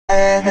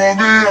I'm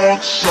on the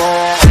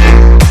outside.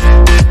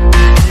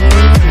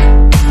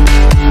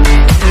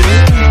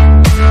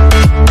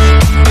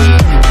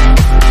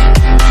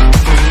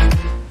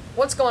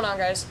 What's going on,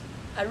 guys?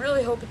 I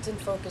really hope it's in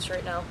focus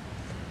right now.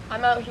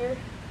 I'm out here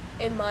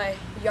in my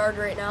yard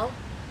right now.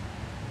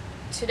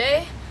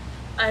 Today,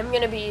 I'm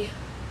going to be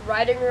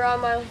riding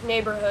around my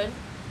neighborhood,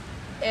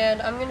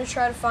 and I'm going to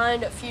try to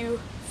find a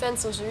few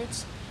fence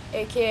lizards,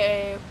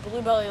 aka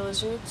blue belly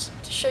lizards,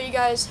 to show you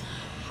guys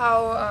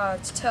how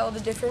to tell the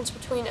difference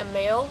between a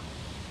male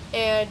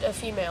and a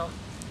female.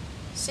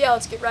 So yeah,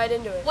 let's get right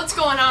into it. What's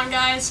going on,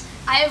 guys?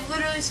 I have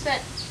literally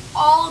spent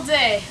all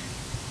day,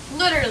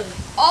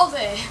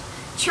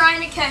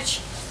 trying to catch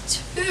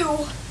 2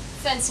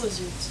 fence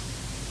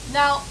lizards.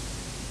 Now,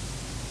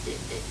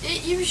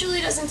 it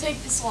usually doesn't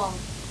take this long,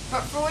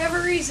 but for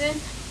whatever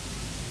reason,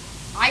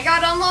 I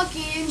got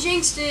unlucky and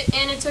jinxed it,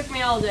 and it took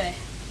me all day.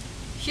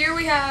 Here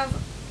we have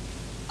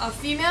a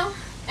female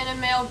and a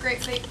male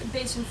Great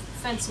Basin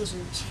fence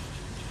lizards.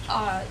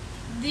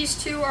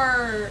 These two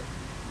are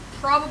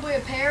probably a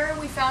pair.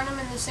 We found them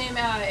in the same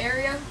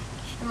area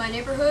in my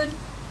neighborhood.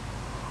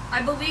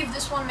 I believe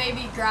this one may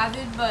be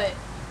gravid,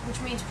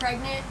 which means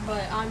pregnant,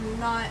 but I'm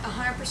not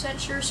 100%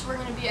 sure, so we're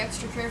going to be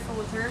extra careful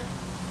with her.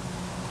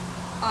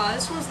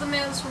 This one's the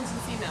male, this one's the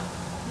female.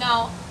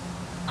 Now,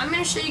 I'm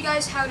going to show you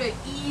guys how to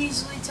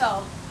easily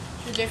tell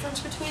the difference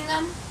between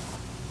them.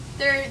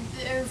 They're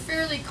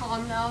fairly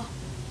calm now.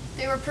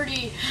 They were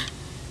pretty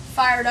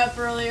fired up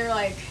earlier.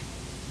 Like,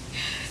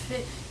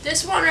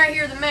 this one right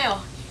here, the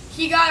male,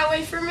 he got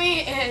away from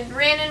me and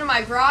ran into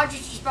my garage,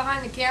 which is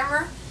behind the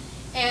camera,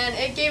 and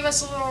it gave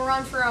us a little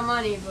run for our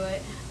money,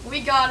 but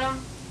we got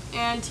him,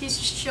 and he's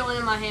just chilling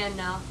in my hand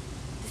now.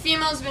 The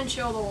female's been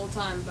chill the whole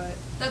time, but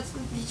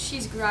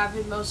she's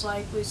gravid most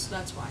likely, so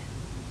that's why.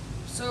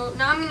 So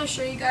now I'm going to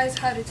show you guys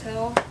how to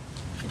tell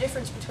the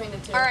difference between the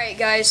two. Alright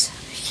guys,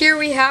 here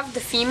we have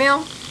the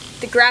female,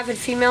 the gravid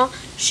female.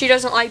 She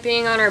doesn't like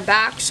being on her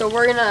back, so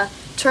we're going to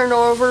turn her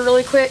over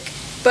really quick.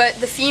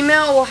 But the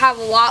female will have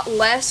a lot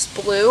less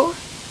blue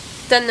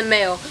than the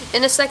male.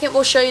 In a second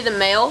we'll show you the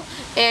male,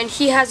 and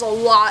he has a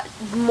lot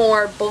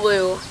more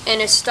blue,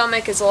 and his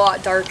stomach is a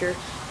lot darker.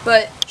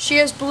 But she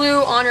has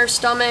blue on her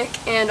stomach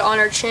and on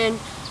her chin,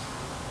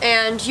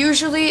 and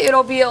usually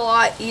it'll be a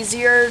lot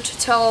easier to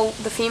tell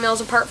the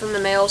females apart from the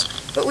males.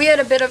 But we had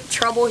a bit of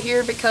trouble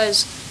here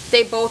because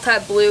they both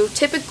have blue.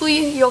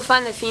 Typically you'll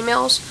find the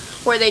females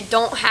where they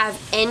don't have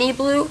any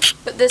blue,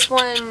 but this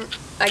one,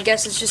 I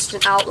guess, is just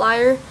an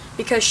outlier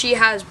because she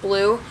has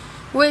blue,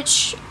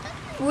 which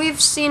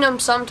we've seen them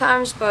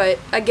sometimes, but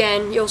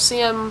again, you'll see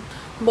them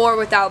more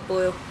without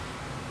blue.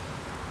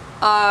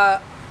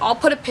 I'll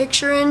put a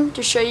picture in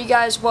to show you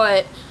guys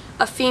what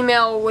a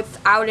female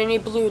without any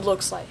blue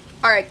looks like.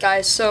 Alright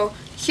guys, so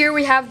here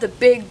we have the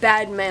big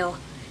bad male.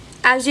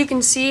 As you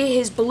can see,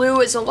 his blue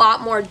is a lot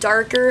more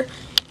darker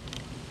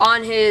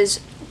on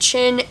his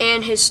chin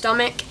and his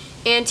stomach,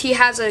 and he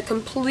has a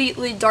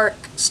completely dark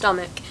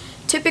stomach.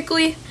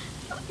 Typically,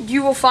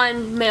 you will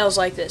find males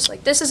like this.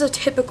 Like, this is a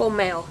typical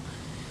male,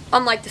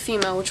 unlike the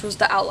female, which was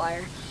the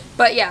outlier.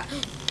 But yeah,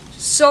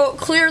 so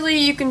clearly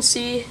you can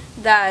see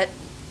that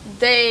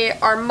they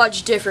are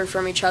much different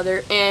from each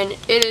other, and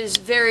it is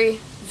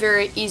very,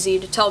 very easy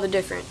to tell the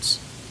difference.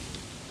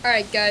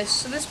 Alright guys,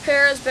 so this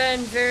pair has been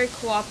very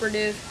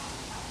cooperative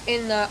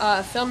in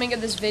the filming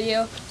of this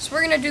video, so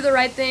we're going to do the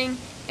right thing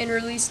and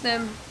release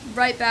them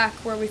right back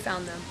where we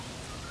found them.